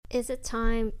Is it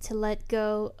time to let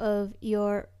go of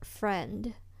your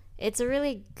friend? It's a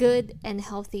really good and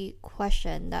healthy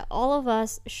question that all of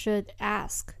us should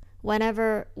ask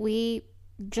whenever we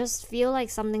just feel like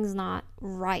something's not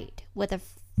right with a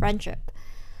friendship.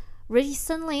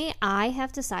 Recently, I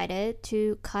have decided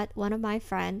to cut one of my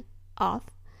friends off,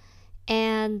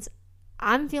 and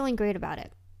I'm feeling great about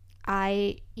it.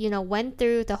 I went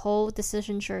through the whole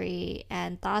decision tree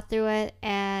and thought through it,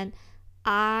 and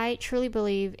I truly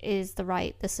believe is the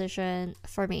right decision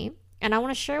for me. And I want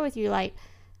to share with you like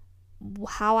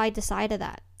how I decided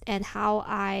that and how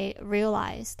I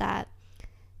realized that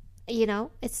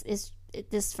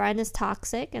this friend is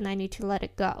toxic and I need to let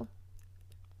it go.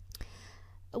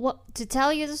 Well, to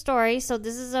tell you the story, so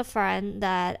this is a friend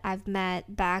that I've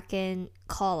met back in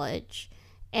college,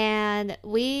 and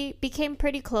we became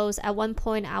pretty close. At one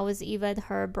point, I was even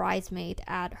her bridesmaid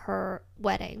at her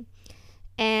wedding.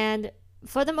 And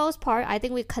for the most part, I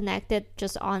think we connected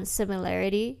just on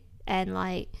similarity and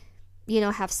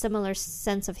have similar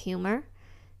sense of humor.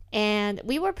 And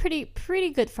we were pretty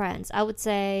good friends. I would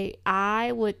say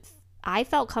I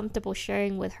felt comfortable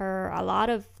sharing with her a lot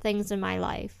of things in my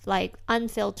life, like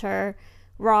unfiltered,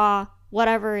 raw,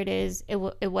 whatever it is,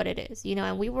 what it is,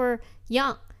 and we were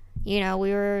young, we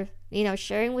were,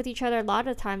 sharing with each other a lot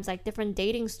of times, like different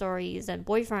dating stories and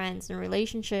boyfriends and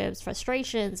relationships,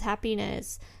 frustrations,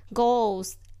 happiness,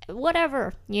 goals,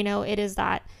 whatever, it is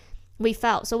that we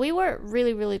felt. So we were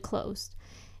really, really close.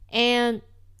 And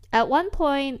at one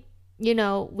point,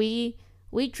 we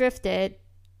drifted,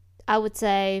 I would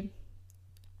say.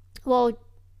 Well,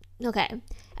 okay.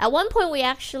 At one point, we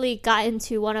actually got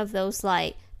into one of those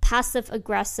like passive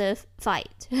aggressive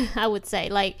fight. I would say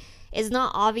like it's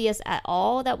not obvious at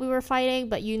all that we were fighting,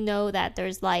 but that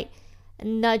there's like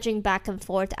nudging back and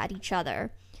forth at each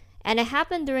other. And it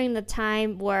happened during the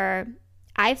time where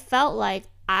I felt like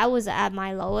I was at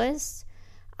my lowest.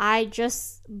 I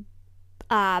just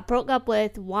broke up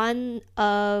with one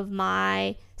of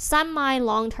my semi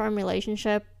long-term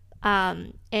relationship,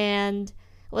 and it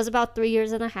was about 3.5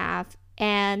 years.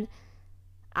 And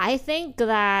I think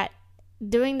that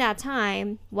during that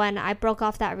time when I broke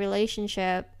off that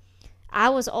relationship, I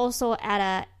was also at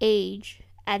a age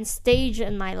and stage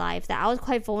in my life that I was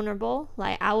quite vulnerable.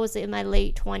 Like I was in my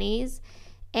late 20s,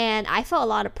 and I felt a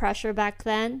lot of pressure back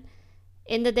then.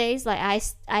 In the days, like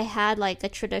I had like a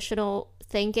traditional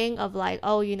thinking of like,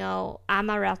 oh, I'm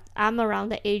around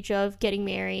the age of getting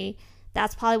married.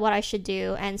 That's probably what I should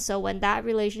do. And so when that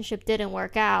relationship didn't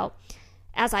work out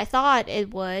as I thought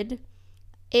it would,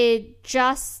 it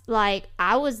just like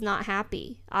I was not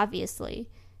happy, obviously.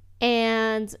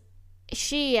 And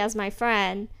she, as my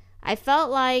friend, I felt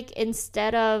like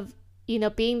instead of,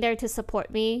 being there to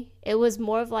support me, it was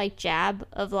more of like jab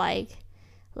of like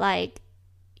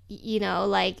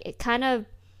it kind of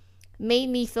made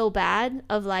me feel bad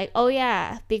of like, oh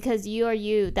yeah, because you are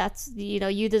you, that's,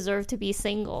 you deserve to be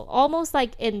single, almost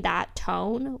like in that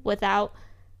tone without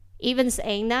even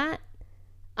saying that.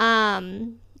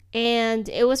 And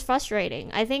it was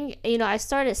frustrating. I think, I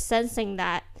started sensing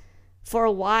that for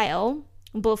a while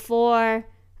before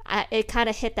it kind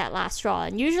of hit that last straw.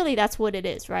 And usually that's what it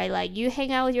is, right? Like you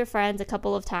hang out with your friends a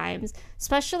couple of times,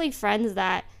 especially friends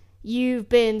that you've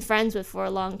been friends with for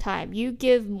a long time. You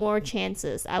give more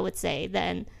chances, I would say,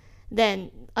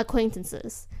 than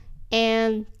acquaintances.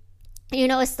 And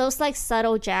it's those like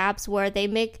subtle jabs where they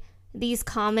make these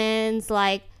comments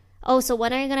like, oh, so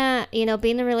when are you gonna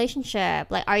be in a relationship?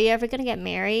 Like, are you ever gonna get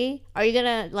married? Are you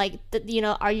gonna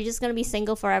are you just gonna be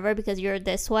single forever because you're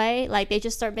this way? Like they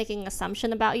just start making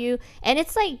assumption about you. And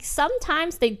it's like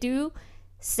sometimes they do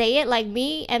say it. Like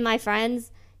me and my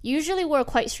friends, usually we're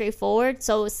quite straightforward,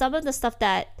 so some of the stuff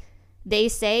that they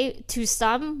say to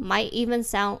some might even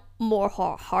sound more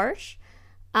harsh,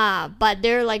 but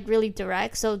they're like really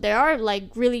direct. So there are like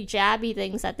really jabby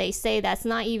things that they say that's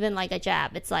not even like a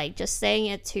jab. It's like just saying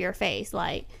it to your face,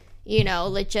 like,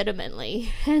 legitimately.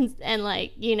 and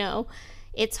like,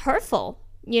 it's hurtful.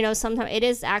 Sometimes it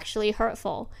is actually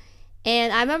hurtful.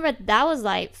 And I remember that was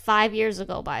like 5 years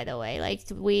ago, by the way. Like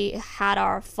we had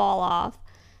our fall off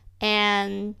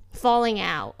and falling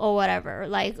out or whatever.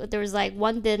 Like there was like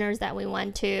one dinners that we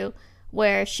went to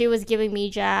where she was giving me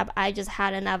jab, I just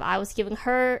had enough. I was giving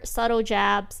her subtle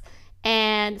jabs,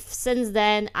 and since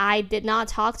then I did not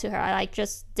talk to her. I like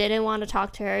just didn't want to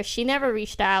talk to her. She never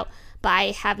reached out, but I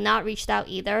have not reached out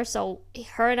either. So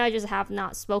her and I just have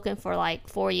not spoken for like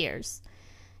 4 years.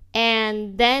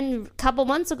 And then a couple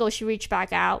months ago she reached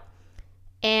back out,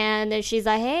 and she's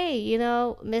like, hey,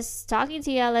 miss talking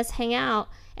to you, let's hang out.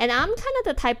 And I'm kind of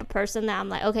the type of person that I'm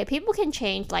like, okay, people can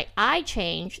change. Like, I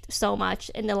changed so much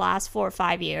in the last 4 or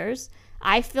 5 years.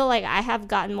 I feel like I have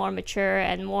gotten more mature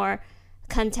and more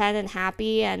content and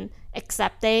happy and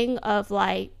accepting of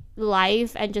like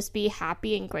life, and just be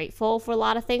happy and grateful for a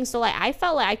lot of things. So like I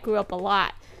felt like I grew up a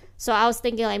lot. So I was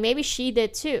thinking like maybe she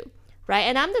did too, right?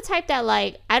 And I'm the type that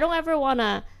like I don't ever want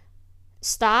to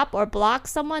stop or block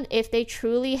someone if they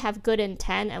truly have good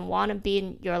intent and want to be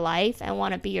in your life and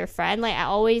want to be your friend. Like I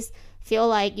always feel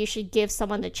like you should give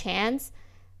someone the chance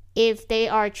if they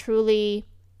are truly,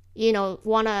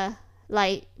 want to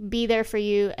like be there for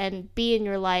you and be in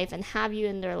your life and have you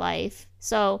in their life.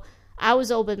 So I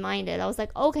was open-minded. I was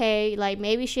like, okay, like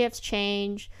maybe she has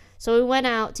changed. So we went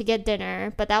out to get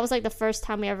dinner, but that was like the first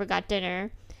time we ever got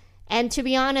dinner. And to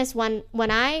be honest, when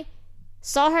I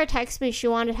saw her text me she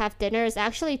wanted to have dinner, it's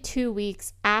actually 2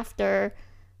 weeks after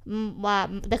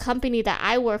the company that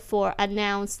I work for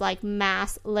announced like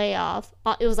mass layoff.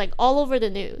 It was like all over the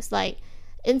news. Like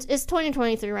it's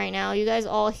 2023 right now. You guys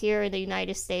all here in the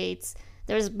United States,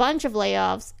 there's a bunch of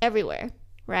layoffs everywhere,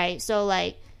 right? So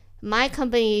like my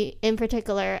company in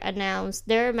particular announced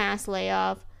their mass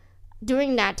layoff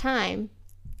during that time.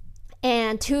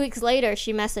 And 2 weeks later,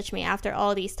 she messaged me after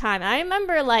all these time. I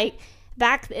remember like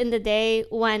back in the day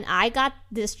when I got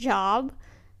this job,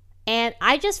 and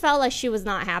I just felt like she was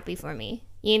not happy for me.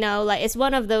 Like it's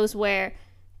one of those where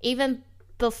even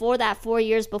before that, 4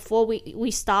 years before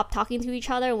we stopped talking to each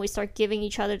other and we start giving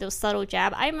each other those subtle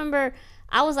jab, I remember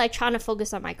I was like trying to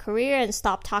focus on my career and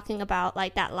stop talking about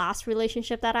like that last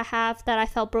relationship that I have that I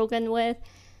felt broken with.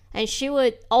 And she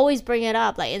would always bring it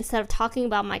up. Like instead of talking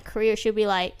about my career, she'd be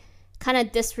like, kind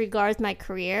of disregards my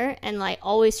career and like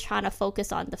always trying to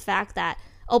focus on the fact that,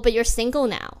 oh, but you're single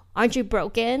now, aren't you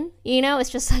broken? It's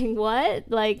just like, what?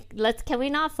 Like can we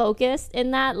not focus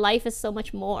in that? Life is so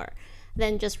much more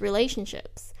than just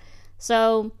relationships.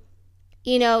 So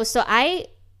so I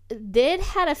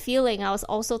had a feeling. I was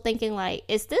also thinking like,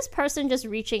 is this person just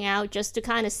reaching out just to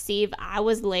kind of see if I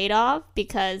was laid off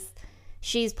because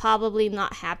she's probably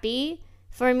not happy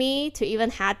for me to even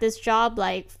had this job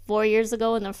like 4 years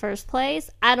ago in the first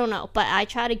place? I don't know, but I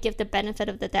try to give the benefit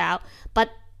of the doubt.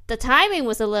 But the timing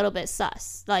was a little bit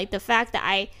sus. Like the fact that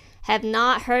I have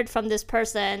not heard from this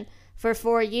person for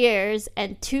 4 years,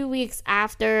 and 2 weeks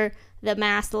after the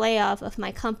mass layoff of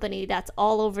my company that's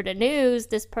all over the news,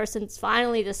 this person's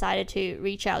finally decided to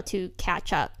reach out to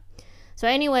catch up. So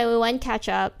anyway, we went catch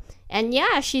up. And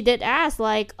yeah, she did ask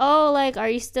like, oh, like, are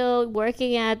you still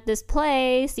working at this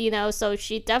place? So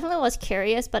she definitely was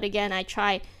curious. But again, I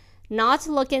try not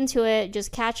to look into it,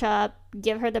 just catch up,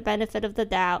 give her the benefit of the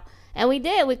doubt. And we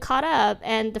caught up.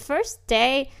 And the first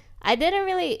day, I didn't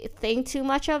really think too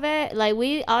much of it. Like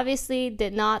we obviously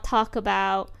did not talk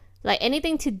about like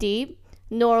anything too deep,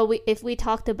 nor if we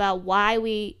talked about why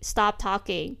we stopped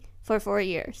talking for 4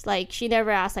 years. Like she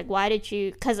never asked like, why did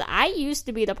you, because I used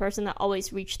to be the person that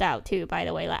always reached out too, by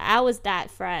the way. Like I was that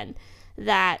friend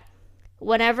that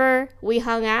whenever we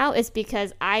hung out, it's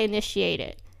because I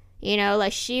initiated.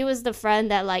 Like she was the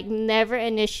friend that like never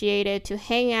initiated to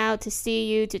hang out, to see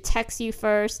you, to text you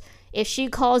first. If she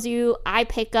calls you, I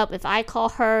pick up. If I call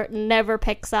her, never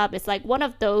picks up. It's like one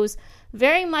of those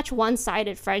very much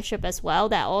one-sided friendship as well,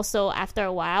 that also after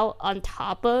a while, on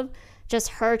top of just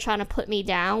her trying to put me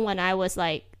down when I was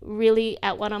like really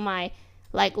at one of my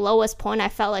like lowest point, I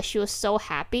felt like she was so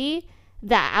happy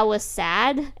that I was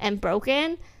sad and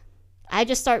broken. I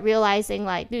just start realizing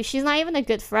like, dude, she's not even a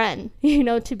good friend,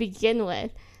 to begin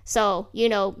with. So,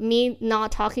 me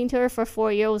not talking to her for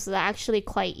 4 years was actually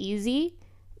quite easy,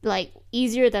 like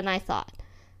easier than I thought.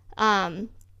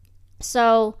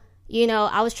 So,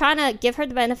 I was trying to give her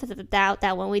the benefit of the doubt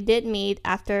that when we did meet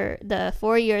after the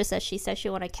 4 years that she said she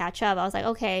wanted to catch up, I was like,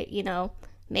 okay,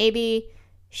 maybe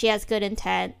she has good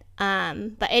intent.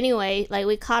 But anyway, like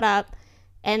we caught up,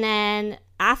 and then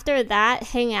after that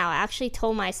hangout, I actually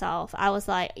told myself, I was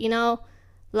like,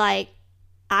 like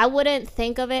I wouldn't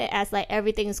think of it as like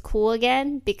everything's cool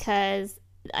again, because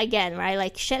again, right,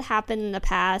 like shit happened in the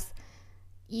past.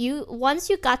 Once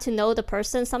you got to know the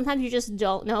person, sometimes you just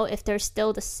don't know if they're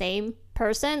still the same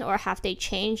person or have they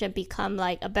changed and become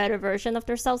like a better version of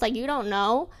themselves. Like you don't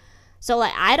know. So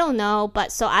like I don't know,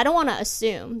 but so I don't want to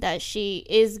assume that she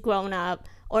is grown up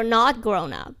or not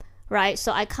grown up, right?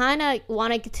 So I kind of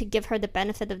wanted to give her the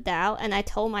benefit of doubt, and I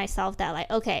told myself that like,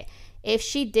 okay, if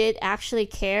she did actually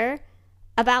care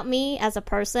about me as a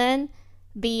person,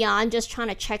 beyond just trying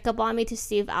to check up on me to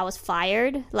see if I was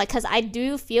fired, like, because I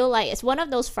do feel like it's one of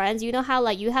those friends, how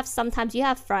like sometimes you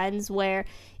have friends where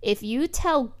if you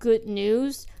tell good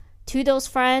news to those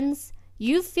friends,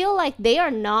 you feel like they are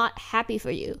not happy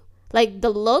for you. Like the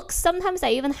looks sometimes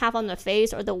I even have on their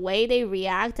face, or the way they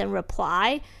react and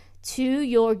reply to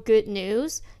your good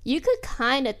news, you could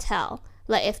kind of tell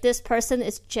like if this person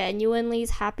is genuinely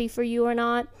happy for you or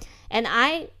not. And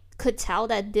I could tell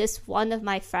that this one of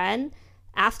my friend,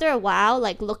 after a while,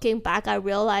 like looking back, I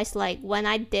realized like when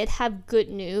I did have good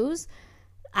news,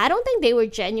 I don't think they were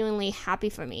genuinely happy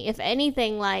for me. If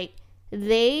anything, like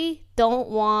they don't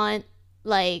want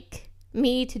like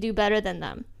me to do better than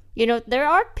them. You know, there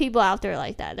are people out there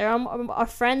like that. There are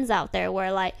friends out there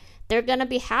where like they're gonna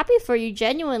be happy for you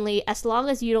genuinely as long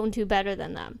as you don't do better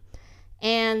than them.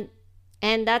 And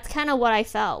that's kind of what I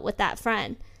felt with that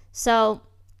friend. So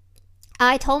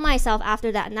I told myself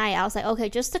after that night, I was like, okay,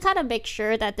 just to kind of make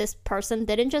sure that this person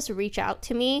didn't just reach out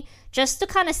to me just to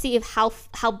kind of see if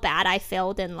how bad I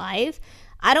failed in life,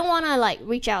 I don't want to like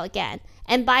reach out again.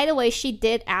 And by the way, she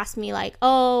did ask me like,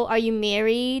 oh, are you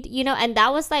married? You know, and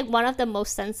that was like one of the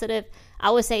most sensitive,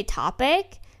 I would say,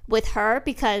 topic with her,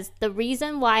 because the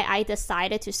reason why I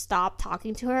decided to stop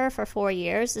talking to her for 4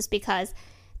 years is because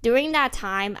during that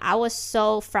time, I was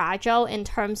so fragile in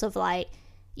terms of like,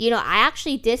 you know, I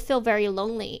actually did feel very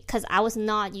lonely because I was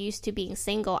not used to being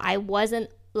single. I wasn't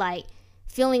like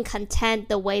feeling content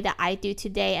the way that I do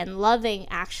today and loving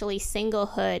actually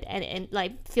singlehood and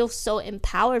like feel so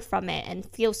empowered from it and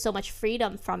feel so much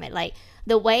freedom from it. Like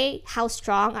the way how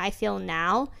strong I feel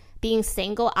now being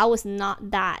single, I was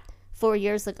not that 4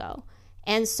 years ago.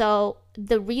 And so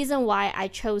the reason why I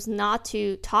chose not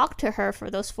to talk to her for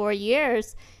those 4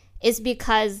 years is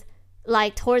because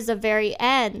like towards the very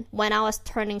end, when I was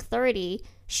turning 30,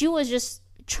 she was just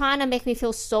trying to make me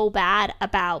feel so bad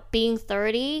about being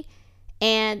 30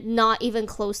 and not even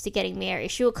close to getting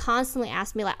married. She would constantly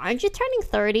ask me like, aren't you turning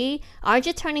 30? Aren't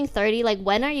you turning 30? Like,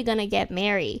 when are you going to get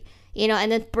married? You know,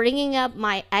 and then bringing up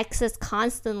my exes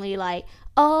constantly like,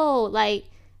 oh,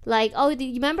 oh, do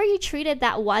you remember you treated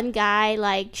that one guy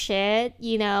like shit?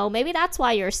 You know, maybe that's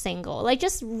why you're single. Like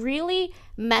just really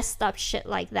messed up shit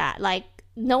like that. Like,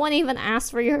 no one even asked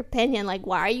for your opinion. Like,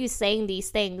 why are you saying these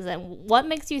things? And what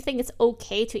makes you think it's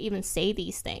okay to even say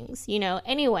these things? You know,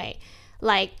 anyway,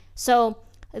 like, so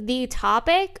the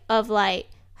topic of like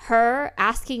her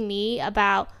asking me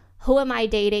about who am I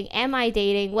dating?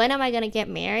 When am I going to get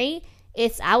married?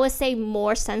 It's, I would say,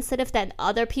 more sensitive than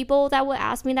other people that would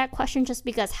ask me that question, just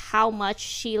because how much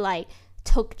she like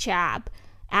took jab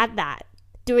at that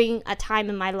during a time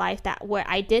in my life that where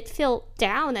I did feel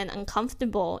down and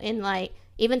uncomfortable in like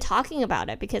even talking about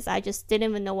it, because I just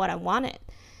didn't even know what I wanted.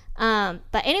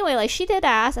 But anyway, like she did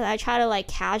ask, and I tried to like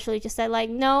casually just say like,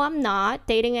 no, I'm not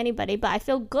dating anybody, but I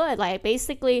feel good. Like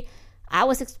basically I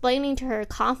was explaining to her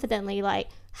confidently like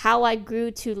how I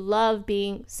grew to love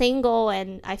being single,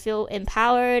 and I feel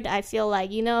empowered. I feel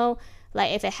like, you know,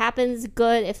 like if it happens,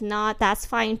 good. If not, that's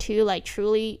fine too, like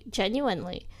truly,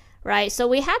 genuinely. Right? So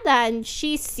we had that, and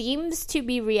she seems to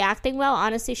be reacting well.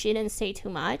 Honestly, she didn't say too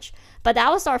much, but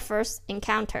that was our first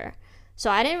encounter.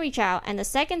 So I didn't reach out. And the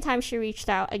second time she reached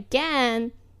out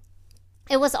again,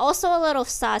 it was also a little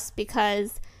sus,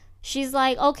 because she's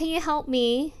like, oh, can you help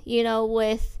me, you know,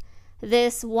 with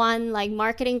this one like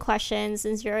marketing question?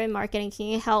 Since you're in marketing, can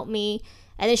you help me?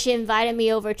 And then she invited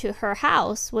me over to her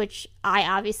house, which I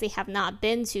obviously have not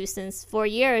been to since 4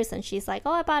 years. And she's like,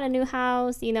 oh, I bought a new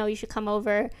house, you know, you should come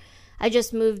over. I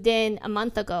just moved in a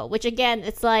month ago, which again,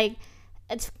 it's like,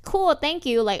 it's cool, thank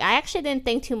you. Like, I actually didn't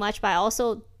think too much, but I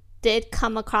also did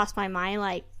come across my mind,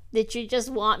 like, did you just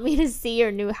want me to see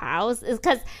your new house? Is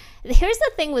because here's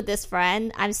the thing with this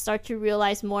friend, I'm starting to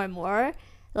realize more and more,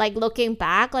 like looking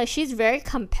back, like she's very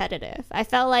competitive. I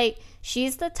felt like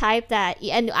she's the type that,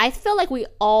 and I feel like we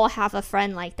all have a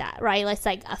friend like that, right? It's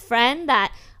like a friend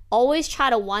that always try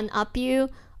to one up you,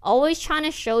 always trying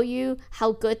to show you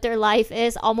how good their life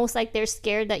is, almost like they're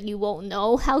scared that you won't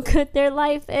know how good their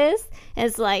life is. And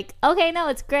it's like, okay, no,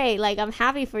 it's great. Like, I'm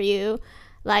happy for you.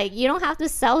 Like, you don't have to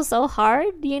sell so hard,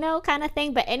 you know, kind of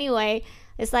thing. But anyway,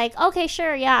 it's like, okay,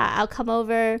 sure, yeah, I'll come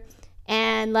over.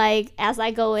 And like, as I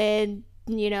go in,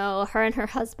 you know, her and her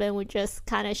husband would just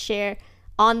kind of share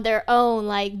on their own,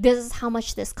 like, this is how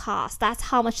much this costs, that's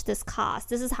how much this costs,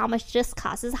 this is how much this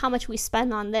costs, this is how much we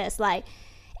spend on this. Like,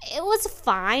 it was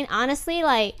fine, honestly.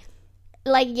 Like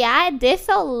yeah, it did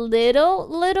feel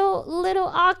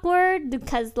little awkward,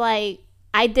 because like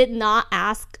I did not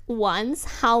ask once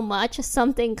how much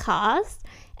something cost,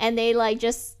 and they like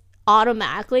just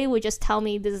automatically would just tell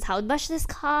me, this is how much this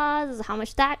costs, this is how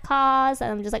much that costs. And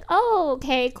I'm just like, oh,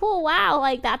 okay, cool, wow,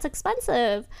 like that's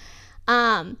expensive.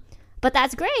 But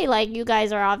that's great, like you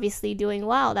guys are obviously doing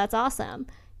well, that's awesome.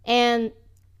 And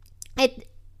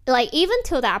like even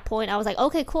to that point I was like,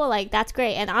 okay, cool, like that's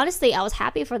great. And honestly I was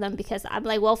happy for them because I'm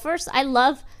like, well, first, I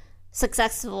love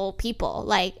successful people.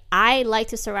 Like I like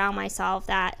to surround myself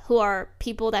that who are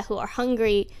people that who are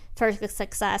hungry for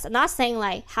success. I'm not saying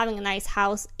like having a nice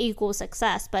house equals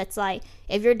success, but it's like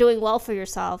if you're doing well for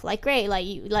yourself, like great, like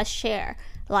let's share,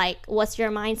 like what's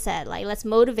your mindset, like let's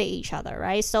motivate each other,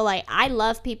 right? So like I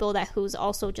love people that who's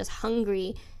also just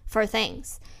hungry for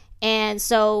things. And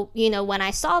so, when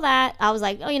I saw that, I was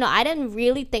like, oh, I didn't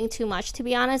really think too much, to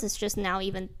be honest. It's just now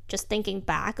even just thinking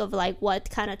back of like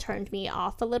what kind of turned me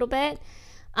off a little bit.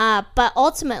 But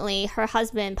ultimately, her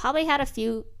husband probably had a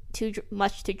few too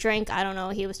much to drink. I don't know.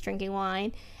 He was drinking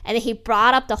wine. And then he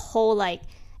brought up the whole like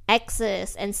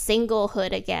exes and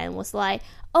singlehood again. Was like,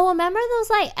 oh, remember those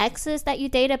like exes that you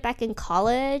dated back in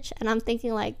college? And I'm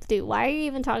thinking like, dude, why are you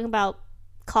even talking about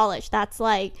college? That's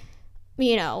like,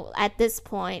 at this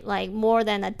point, like more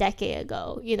than a decade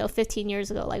ago, 15 years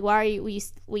ago, like why are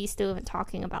we still even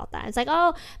talking about that? It's like,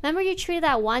 oh, remember you treated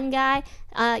that one guy,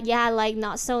 yeah, like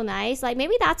not so nice, like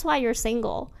maybe that's why you're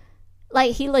single.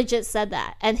 Like he legit said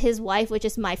that, and his wife, which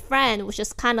is my friend, was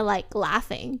just kind of like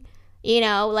laughing,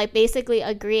 like basically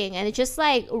agreeing. And it just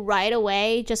like right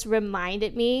away just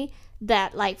reminded me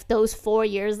that like those 4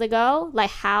 years ago,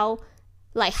 like how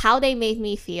they made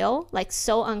me feel like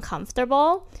so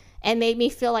uncomfortable and made me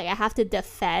feel like I have to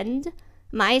defend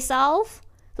myself.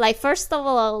 Like, first of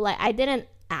all, like I didn't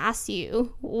ask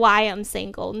you why I'm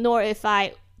single, nor if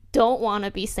I don't want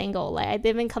to be single. Like I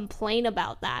didn't complain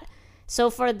about that. So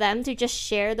for them to just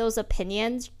share those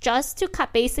opinions just to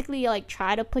basically like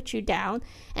try to put you down.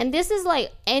 And this is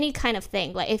like any kind of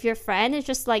thing. Like if your friend is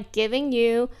just like giving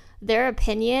you their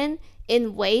opinion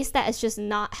in ways that is just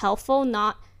not helpful,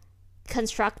 not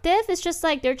constructive, it's just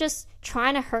like they're just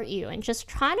trying to hurt you and just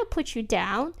trying to put you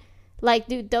down. Like,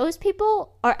 dude, those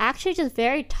people are actually just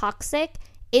very toxic,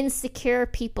 insecure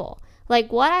people.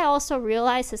 Like what I also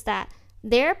realized is that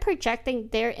they're projecting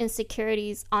their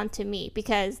insecurities onto me,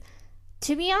 because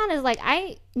to be honest, like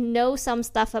I know some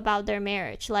stuff about their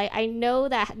marriage. Like I know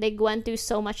that they went through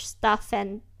so much stuff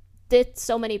and did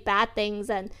so many bad things,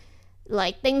 and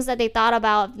like things that they thought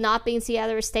about not being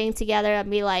together, staying together.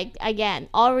 And be like, again,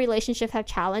 all relationships have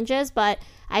challenges, but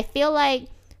I feel like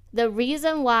the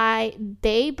reason why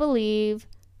they believe,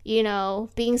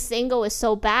 being single is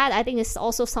so bad, I think it's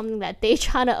also something that they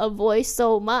try to avoid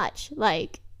so much.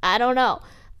 Like, I don't know.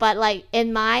 But like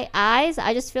in my eyes,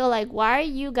 I just feel like, why are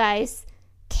you guys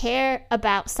care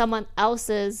about someone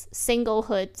else's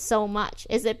singlehood so much?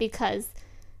 Is it because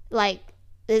like,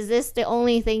 is this the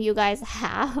only thing you guys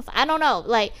have? I don't know.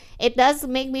 Like it does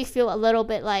make me feel a little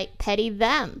bit like petty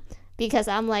them, because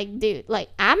I'm like, dude, like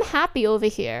I'm happy over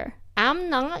here. I'm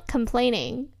not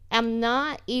complaining. I'm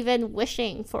not even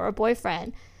wishing for a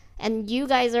boyfriend. And you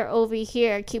guys are over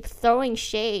here keep throwing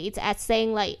shades at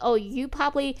saying like, oh, you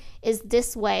probably is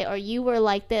this way, or you were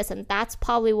like this, and that's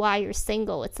probably why you're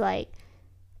single. It's like,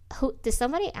 who did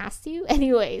somebody ask you?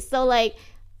 Anyway, so like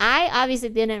I obviously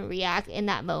didn't react in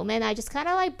that moment. I just kind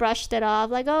of like brushed it off,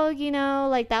 like, oh,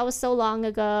 like that was so long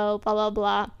ago, blah, blah,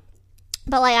 blah.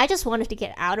 But like I just wanted to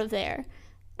get out of there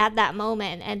at that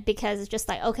moment. And because it's just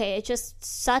like, okay, it's just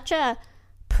such a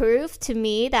proof to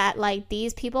me that like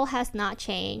these people has not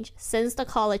changed since the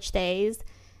college days.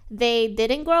 They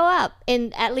didn't grow up,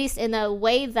 in at least in a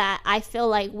way that I feel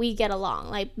like we get along.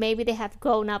 Like maybe they have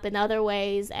grown up in other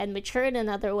ways and matured in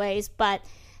other ways, but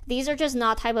these are just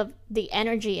not type of the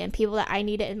energy and people that I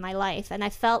needed in my life. And I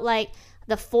felt like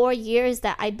the 4 years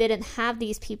that I didn't have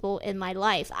these people in my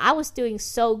life, I was doing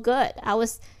so good. I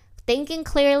was thinking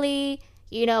clearly,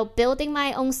 building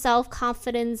my own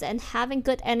self-confidence and having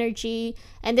good energy.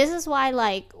 And this is why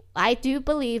like I do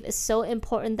believe it's so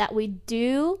important that we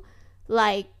do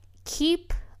like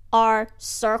keep our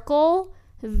circle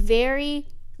very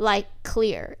like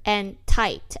clear and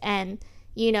tight, and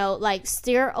like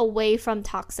steer away from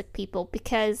toxic people,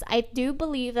 because I do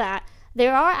believe that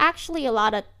there are actually a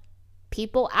lot of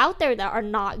people out there that are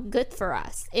not good for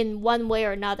us in one way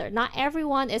or another. Not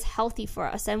everyone is healthy for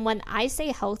us. And when I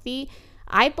say healthy,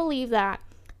 I believe that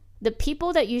the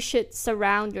people that you should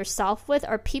surround yourself with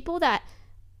are people that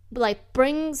like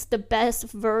brings the best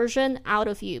version out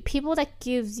of you, people that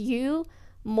gives you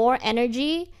more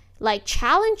energy, like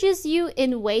challenges you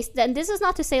in ways. And this is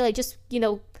not to say like just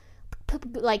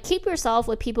like keep yourself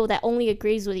with people that only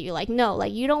agrees with you. Like no,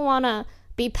 like you don't want to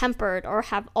be pampered or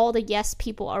have all the yes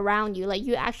people around you. Like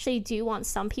you actually do want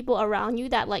some people around you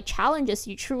that like challenges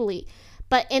you truly,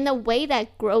 but in a way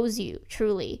that grows you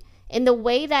truly, in the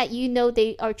way that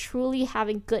they are truly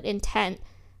having good intent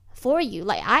for you.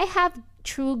 Like I have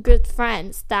true good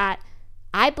friends that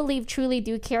I believe truly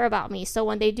do care about me. So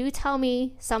when they do tell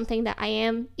me something that I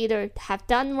am either have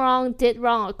done wrong, did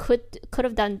wrong, or could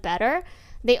have done better,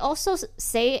 they also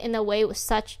say it in a way with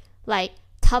such like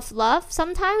tough love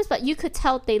sometimes, but you could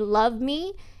tell they love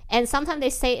me. And sometimes they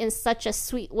say it in such a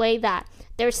sweet way that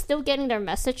they're still getting their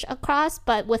message across,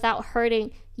 but without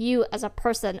hurting you as a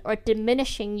person or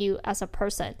diminishing you as a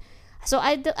person. So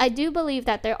I do believe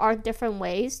that there are different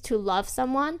ways to love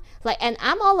someone. Like, and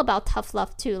I'm all about tough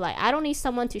love too. Like, I don't need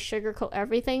someone to sugarcoat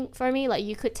everything for me. Like,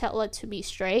 you could tell it to be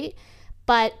straight.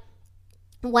 But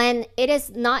when it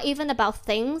is not even about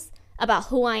things, about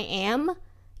who I am,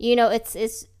 you know,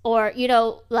 it's or, you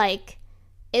know, like,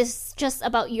 it's just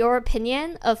about your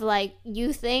opinion of like,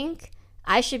 you think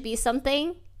I should be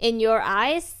something in your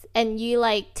eyes, and you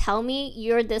like tell me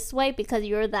you're this way because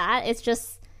you're that. It's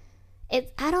just,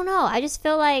 I don't know. I just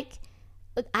feel like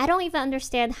I don't even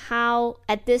understand how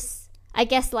at this, I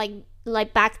guess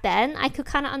like back then I could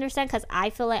kind of understand, because I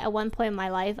feel like at one point in my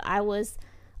life I was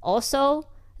also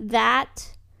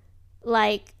that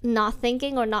like not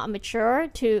thinking or not mature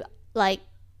to like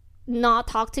not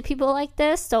talk to people like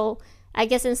this. So I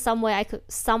guess in some way I could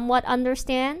somewhat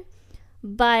understand,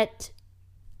 but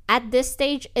at this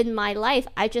stage in my life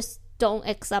I just don't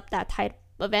accept that type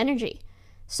of energy.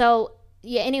 So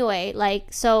yeah, anyway,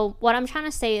 like, so what I'm trying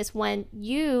to say is, when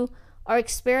you or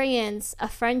experience a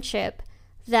friendship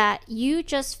that you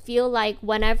just feel like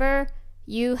whenever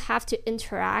you have to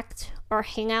interact or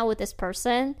hang out with this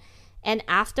person, and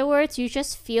afterwards you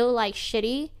just feel like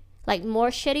shitty, like more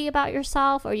shitty about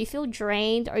yourself, or you feel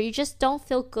drained, or you just don't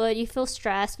feel good, you feel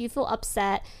stressed, you feel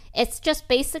upset. It's just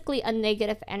basically a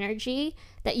negative energy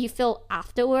that you feel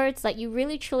afterwards. Like, you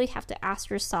really truly have to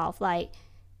ask yourself, like,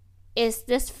 is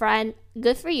this friend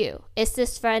good for you? Is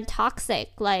this friend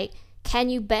toxic? Like, can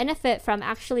you benefit from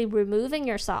actually removing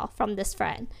yourself from this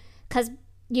friend? Because,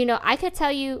 you know, I could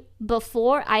tell you,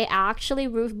 before I actually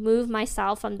removed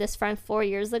myself from this friend 4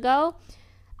 years ago,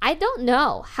 I don't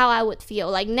know how I would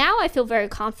feel. Like, now I feel very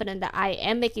confident that I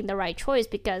am making the right choice,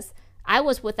 because I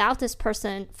was without this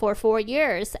person for 4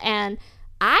 years and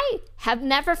I have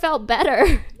never felt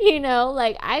better. You know,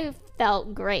 like, I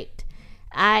felt great.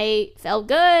 I felt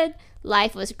good.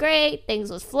 Life was great. Things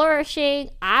was flourishing.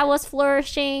 I was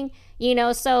flourishing, you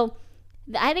know. So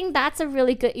I think that's a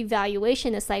really good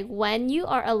evaluation. It's like, when you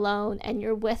are alone and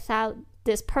you're without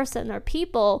this person or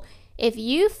people, if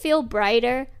you feel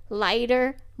brighter,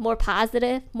 lighter, more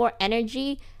positive, more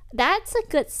energy, that's a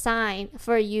good sign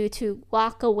for you to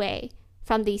walk away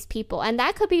from these people. And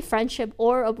that could be friendship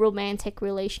or a romantic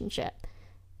relationship.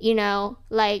 You know,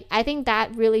 like, I think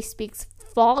that really speaks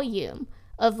volume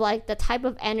of like the type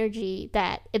of energy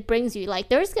that it brings you. Like,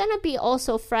 there's gonna be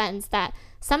also friends that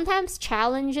sometimes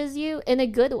challenges you in a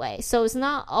good way. So it's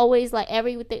not always like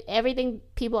everything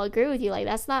people agree with you. Like,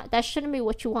 that shouldn't be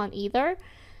what you want either.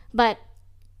 But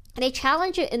they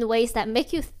challenge you in ways that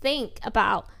make you think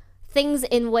about things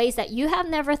in ways that you have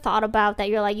never thought about, that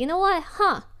you're like, you know what,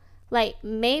 like,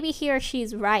 maybe he or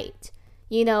she's right.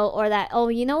 You know, or that, oh,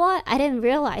 you know what, I didn't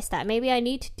realize that, maybe I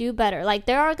need to do better. Like,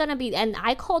 there are gonna be, and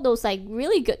I call those like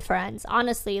really good friends,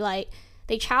 honestly. Like,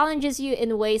 they challenges you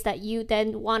in ways that you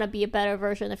then want to be a better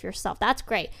version of yourself. That's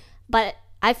great. But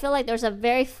I feel like there's a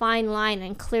very fine line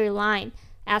and clear line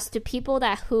as to people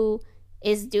that who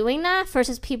is doing that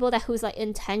versus people that who's like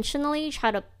intentionally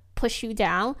try to push you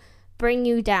down, bring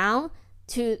you down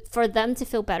for them to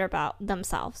feel better about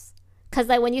themselves. Because,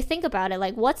 like, when you think about it,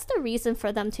 like, what's the reason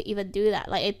for them to even do that?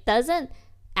 Like, it doesn't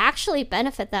actually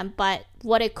benefit them, but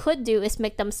what it could do is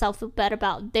make themselves feel better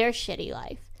about their shitty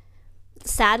life.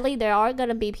 Sadly, there are going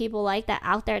to be people like that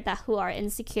out there that who are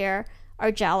insecure,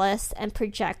 are jealous, and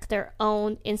project their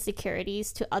own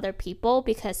insecurities to other people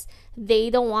because they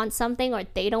don't want something or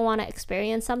they don't want to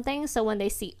experience something. So when they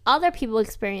see other people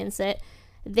experience it,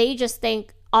 they just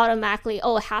think automatically,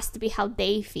 oh, it has to be how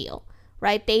they feel,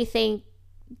 right? They think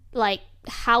like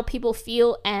how people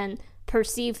feel and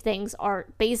perceive things are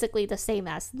basically the same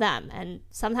as them, and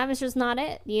sometimes it's just not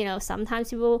it. You know, sometimes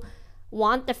people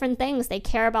want different things, they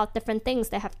care about different things,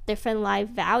 they have different life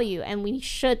value, and we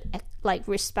should like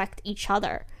respect each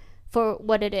other for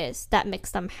what it is that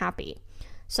makes them happy.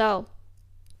 So,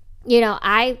 you know,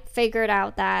 I figured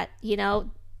out that, you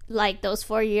know, like those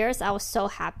 4 years I was so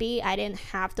happy I didn't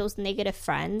have those negative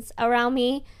friends around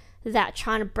me that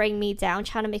trying to bring me down,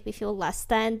 trying to make me feel less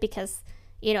than, because,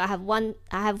 you know,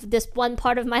 I have this one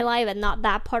part of my life and not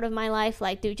that part of my life.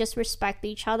 Like, do just respect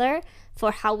each other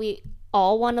for how we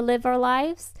all want to live our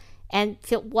lives and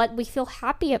feel what we feel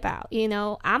happy about. You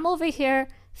know, I'm over here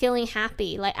feeling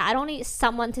happy. Like, I don't need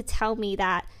someone to tell me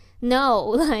that, no,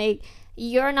 like,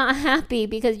 you're not happy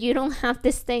because you don't have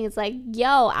this thing. It's like,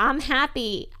 yo, I'm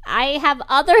happy. I have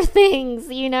other things,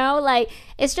 like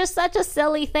it's just such a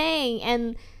silly thing.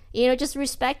 And, just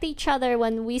respect each other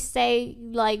when we say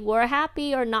like we're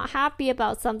happy or not happy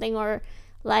about something, or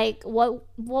like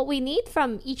what we need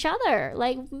from each other.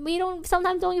 Like we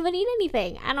sometimes don't even need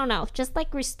anything. I don't know. Just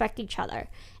like respect each other.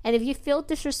 And if you feel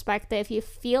disrespected, if you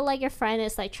feel like your friend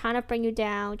is like trying to bring you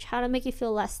down, trying to make you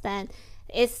feel less than,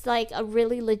 it's like a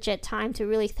really legit time to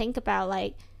really think about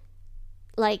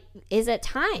like is it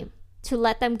time to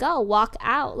let them go, walk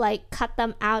out, like cut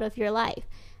them out of your life.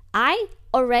 I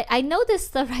know this is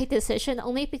the right decision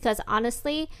only because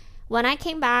honestly, when I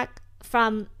came back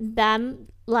from them,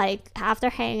 like after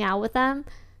hanging out with them,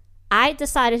 I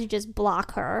decided to just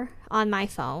block her on my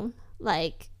phone,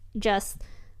 like just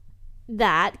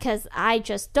that, because I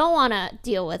just don't want to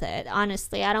deal with it.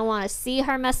 Honestly, I don't want to see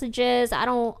her messages. I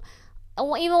don't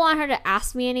even want her to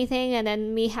ask me anything and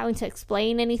then me having to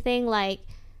explain anything. Like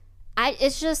I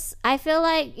feel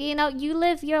like, you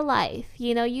live your life,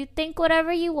 you think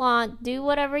whatever you want, do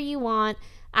whatever you want.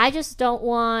 I just don't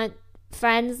want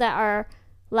friends that are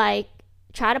like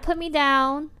try to put me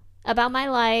down about my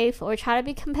life or try to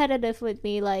be competitive with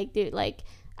me. Like, dude, like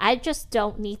I just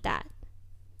don't need that.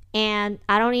 And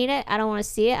I don't need it. I don't want to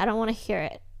see it. I don't want to hear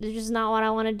it. It's just not what I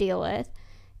want to deal with.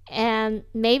 And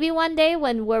maybe one day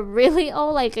when we're really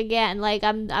old, like again, like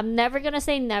I'm never going to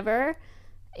say never.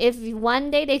 If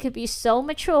one day they could be so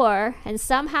mature and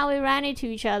somehow we ran into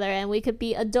each other and we could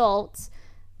be adults,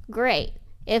 great.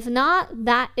 If not,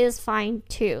 that is fine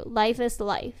too. Life is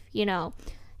life,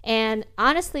 And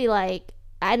honestly, like,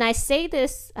 and I say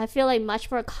this, I feel like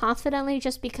much more confidently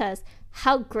just because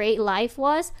how great life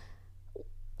was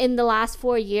in the last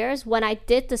 4 years when I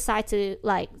did decide to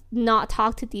like not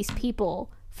talk to these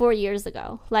people 4 years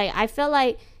ago. Like I feel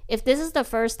like if this is the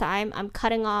first time I'm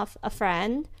cutting off a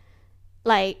friend,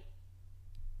 like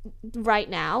right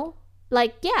now,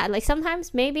 like yeah, like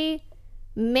sometimes maybe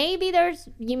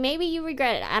you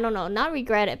regret it. I don't know, not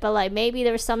regret it, but like maybe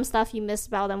there's some stuff you miss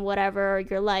about them, whatever, or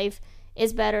your life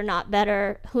is better, not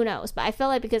better, who knows. But I feel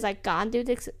like because I've gone through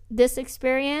this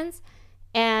experience,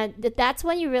 and that's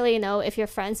when you really know if your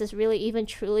friends is really even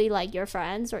truly like your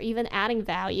friends or even adding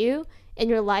value in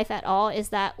your life at all, is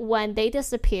that when they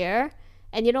disappear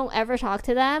and you don't ever talk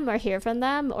to them or hear from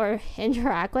them or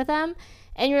interact with them,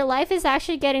 and your life is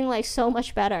actually getting like so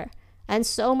much better and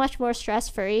so much more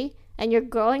stress-free, and you're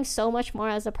growing so much more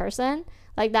as a person,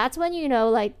 like that's when you know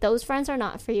like those friends are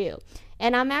not for you.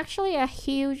 And I'm actually a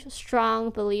huge, strong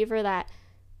believer that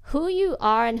who you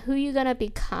are and who you're gonna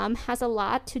become has a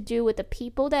lot to do with the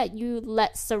people that you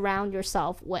let surround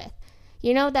yourself with.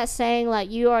 You know that saying, like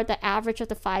you are the average of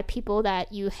the 5 people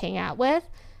that you hang out with?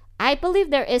 I believe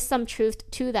there is some truth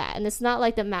to that, and it's not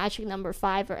like the magic number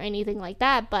 5 or anything like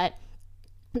that, but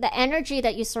the energy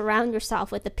that you surround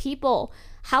yourself with, the people,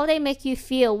 how they make you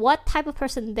feel, what type of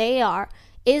person they are,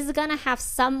 is gonna have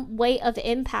some way of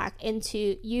impact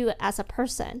into you as a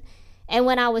person. And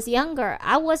when I was younger,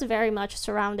 I was very much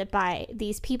surrounded by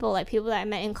these people, like people that I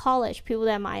met in college, people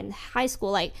that I met in high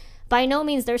school. Like by no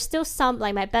means, there's still some,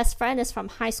 like my best friend is from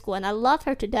high school and I love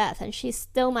her to death and she's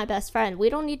still my best friend. We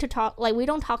don't need to talk, like we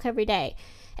don't talk every day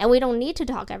and we don't need to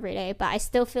talk every day, but I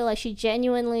still feel like she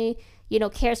genuinely,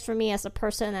 cares for me as a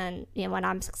person. And, when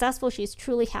I'm successful, she's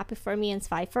truly happy for me and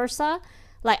vice versa.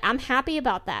 Like I'm happy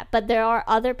about that. But there are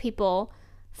other people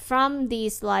from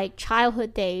these like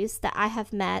childhood days that I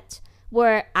have met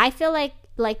where I feel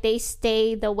like they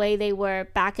stay the way they were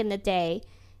back in the day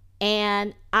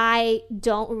and I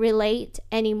don't relate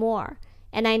anymore.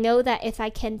 And I know that if I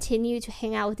continue to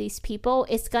hang out with these people,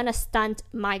 it's gonna stunt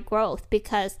my growth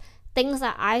because things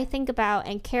that I think about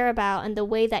and care about and the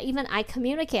way that even I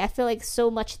communicate, I feel like so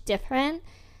much different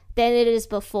than it is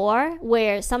before,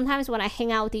 where sometimes when I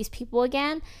hang out with these people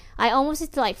again, I almost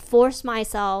have to like force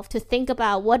myself to think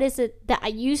about what is it that I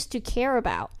used to care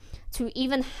about to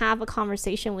even have a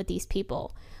conversation with these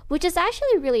people, which is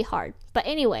actually really hard. But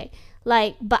anyway,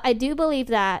 but I do believe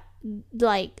that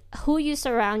like who you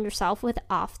surround yourself with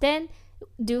often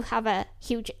do have a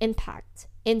huge impact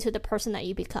into the person that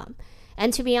you become.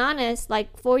 And to be honest,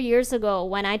 like 4 years ago,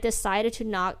 when I decided to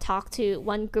not talk to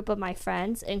one group of my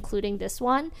friends, including this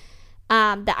one,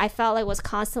 that I felt like was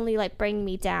constantly like bringing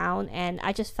me down and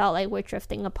I just felt like we're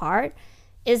drifting apart,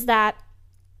 is that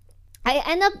I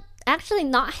end up actually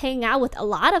not hanging out with a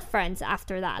lot of friends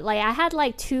after that. Like I had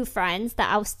like 2 friends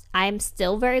that I'm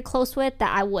still very close with,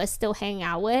 that I was still hanging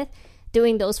out with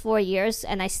during those 4 years,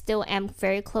 and I still am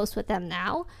very close with them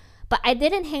now. But I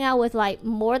didn't hang out with like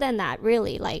more than that,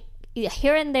 really. Like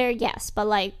here and there, yes, but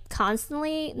like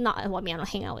constantly, not. Well, I mean, I don't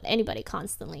hang out with anybody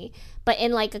constantly, but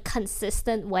in like a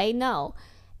consistent way, no.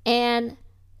 And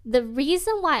the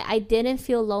reason why I didn't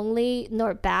feel lonely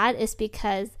nor bad is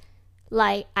because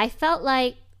like I felt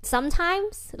like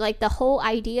sometimes like the whole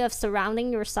idea of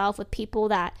surrounding yourself with people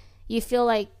that you feel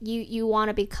like you want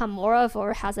to become more of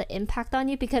or has an impact on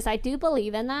you, because I do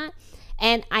believe in that.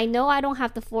 And I know I don't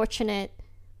have the fortunate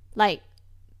like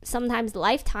sometimes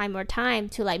lifetime or time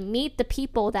to like meet the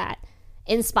people that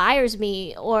inspires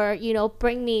me or, you know,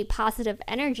 bring me positive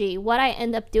energy. What I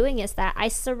end up doing is that I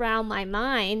surround my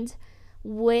mind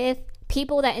with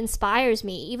people that inspires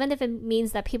me, even if it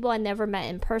means that people I never met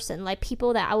in person, like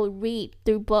people that I would read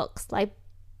through books, like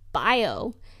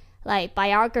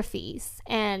biographies,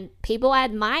 and people I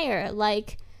admire,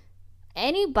 like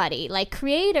anybody, like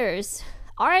creators,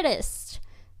 artists,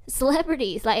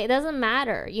 celebrities, like it doesn't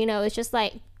matter, you know. It's just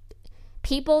like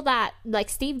people that, like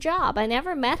Steve Jobs, I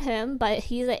never met him, but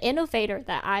he's an innovator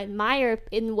that I admire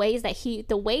in ways that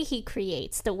the way he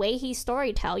creates, the way he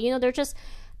storytells, you know. They're just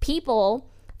people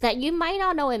that you might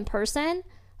not know in person,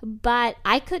 but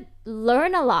I could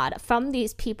learn a lot from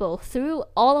these people through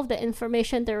all of the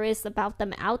information there is about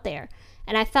them out there.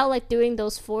 And I felt like during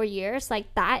those 4 years,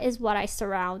 like that is what I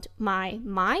surround my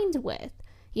mind with.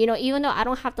 You know, even though I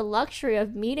don't have the luxury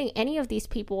of meeting any of these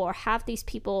people or have these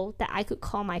people that I could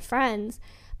call my friends,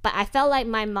 but I felt like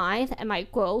my mind and my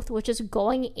growth was just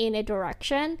going in a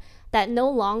direction that no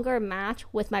longer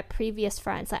matched with my previous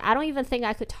friends. Like I don't even think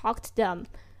I could talk to them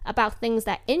about things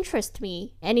that interest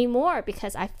me anymore,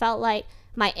 because I felt like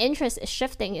my interest is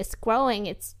shifting, it's growing,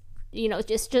 it's, you know,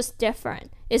 it's just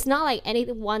different. It's not like any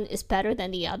one is better than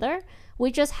the other.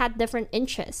 We just had different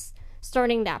interests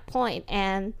starting that point.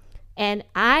 And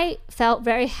I felt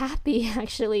very happy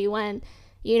actually when,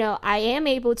 you know, I am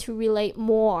able to relate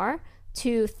more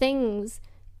to things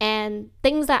and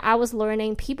things that I was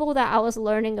learning, people that I was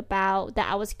learning about,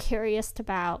 that I was curious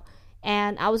about.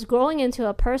 And I was growing into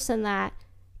a person that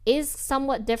is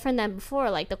somewhat different than before.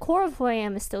 Like the core of who I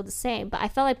am is still the same, but I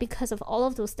felt like because of all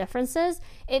of those differences,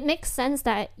 it makes sense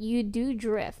that you do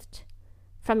drift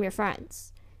from your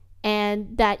friends,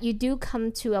 and that you do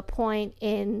come to a point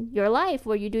in your life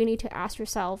where you do need to ask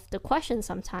yourself the question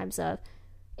sometimes of,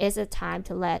 is it time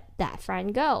to let that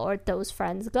friend go or those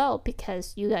friends go,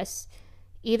 because you guys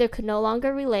either could no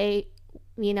longer relate,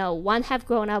 you know, one have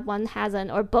grown up, one hasn't,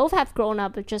 or both have grown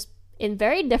up but just in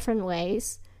very different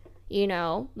ways. You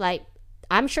know, like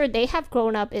I'm sure they have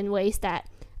grown up in ways that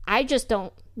I just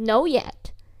don't know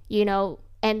yet, you know,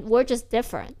 and we're just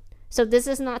different. So this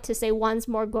is not to say one's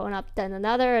more grown up than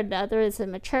another and the other is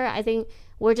immature. I think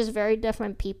we're just very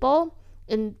different people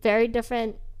in very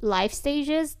different life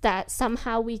stages that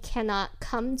somehow we cannot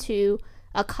come to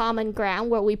a common ground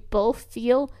where we both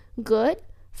feel good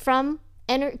from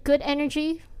good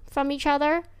energy from each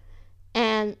other.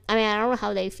 And I mean, I don't know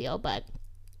how they feel, but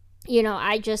you know,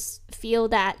 I just feel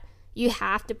that you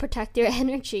have to protect your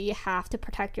energy, you have to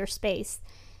protect your space.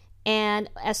 And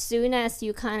as soon as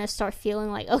you kind of start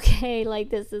feeling like, okay,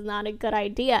 like this is not a good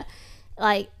idea,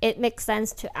 like it makes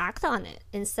sense to act on it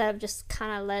instead of just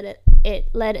kind of let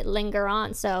it linger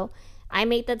on. So I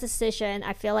made the decision.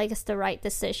 I feel like it's the right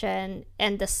decision,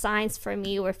 and the signs for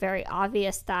me were very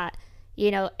obvious that,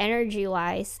 you know, energy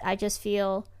wise, I just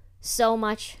feel so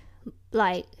much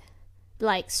like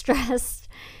stressed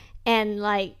and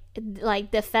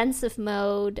like defensive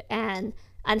mode and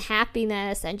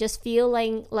unhappiness and just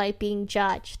feeling like being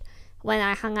judged when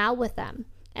I hung out with them.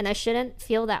 And I shouldn't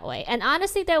feel that way. And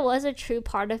honestly, there was a true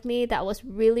part of me that was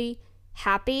really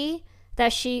happy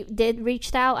that she did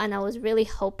reach out, and I was really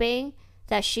hoping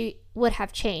that she would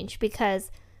have changed,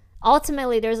 because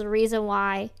ultimately there's a reason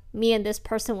why me and this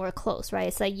person were close, right?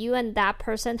 It's like you and that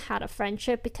person had a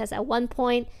friendship because at one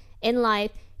point in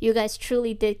life you guys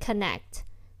truly did connect.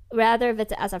 Rather if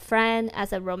it's as a friend,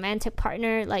 as a romantic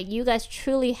partner, like you guys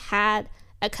truly had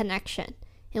a connection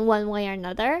in one way or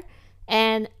another.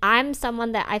 And I'm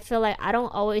someone that I feel like I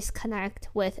don't always connect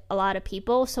with a lot of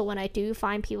people. So when I do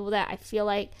find people that I feel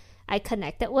like I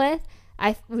connected with,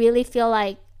 I really feel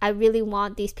like I really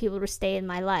want these people to stay in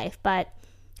my life. But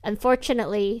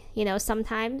unfortunately, you know,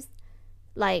 sometimes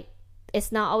like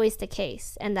it's not always the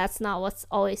case, and that's not what's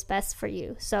always best for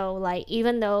you. So like,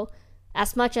 even though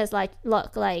as much as like,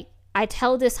 look, like I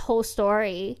tell this whole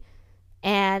story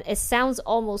and it sounds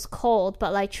almost cold,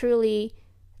 but like truly,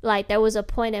 like there was a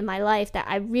point in my life that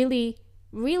I really,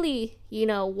 really, you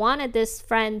know, wanted this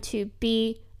friend to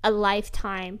be a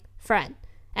lifetime friend.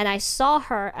 And I saw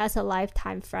her as a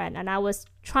lifetime friend, and I was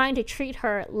trying to treat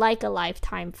her like a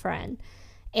lifetime friend.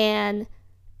 And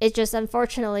it just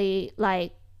unfortunately,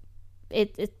 like,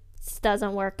 it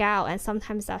doesn't work out, and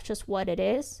sometimes that's just what it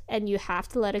is, and you have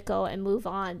to let it go and move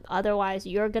on. Otherwise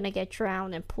you're going to get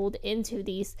drowned and pulled into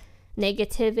these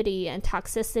negativity and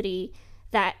toxicity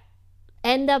that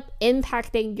end up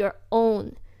impacting your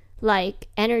own like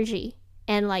energy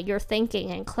and like your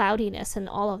thinking and cloudiness and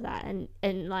all of that.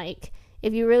 And like,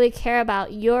 if you really care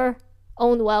about your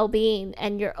own well-being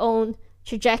and your own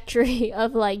trajectory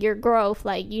of like your growth,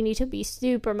 like you need to be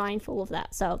super mindful of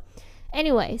that. So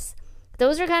anyways,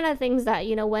 those are kind of things that,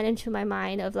 you know, went into my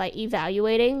mind of like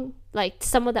evaluating like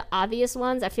some of the obvious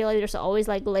ones. I feel like there's always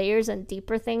like layers and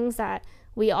deeper things that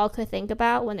we all could think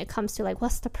about when it comes to like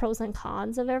what's the pros and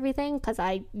cons of everything, because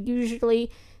I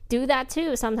usually do that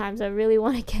too. Sometimes I really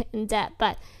want to get in depth,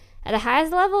 but at the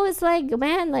highest level, it's like,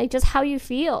 man, like just how you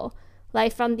feel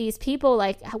like from these people,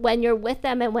 like when you're with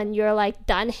them and when you're like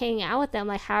done hanging out with them,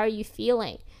 like how are you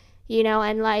feeling, you know?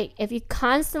 And like if you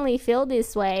constantly feel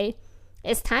this way,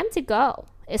 it's time to go.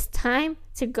 It's time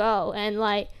to go. And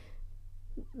like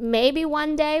maybe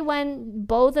one day when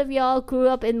both of y'all grew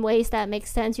up in ways that make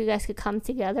sense, you guys could come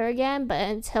together again, but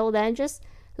until then, just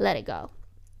let it go.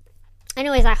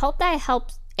 Anyways, I hope that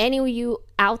helps any of you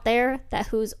out there that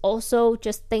who's also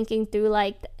just thinking through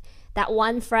like that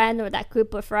one friend or that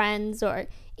group of friends or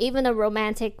even a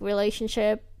romantic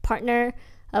relationship partner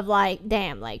of like,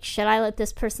 damn, like should I let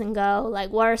this person go?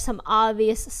 Like what are some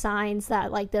obvious signs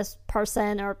that like this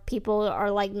person or people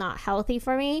are like not healthy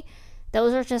for me?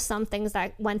 Those are just some things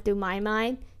that went through my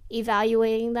mind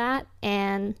evaluating that,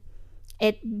 and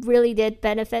it really did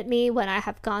benefit me when I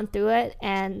have gone through it.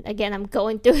 And again, I'm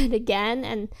going through it again,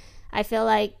 and I feel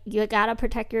like you gotta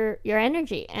protect your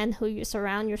energy and who you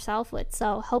surround yourself with.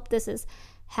 So hope this is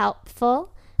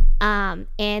helpful. And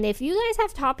if you guys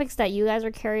have topics that you guys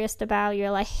are curious about,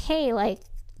 you're like, hey, like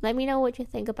let me know what you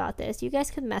think about this, you guys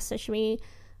can message me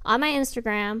on my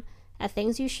Instagram at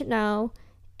Things You Should Know,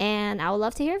 and I would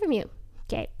love to hear from you.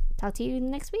 Okay, talk to you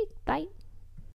next week. Bye.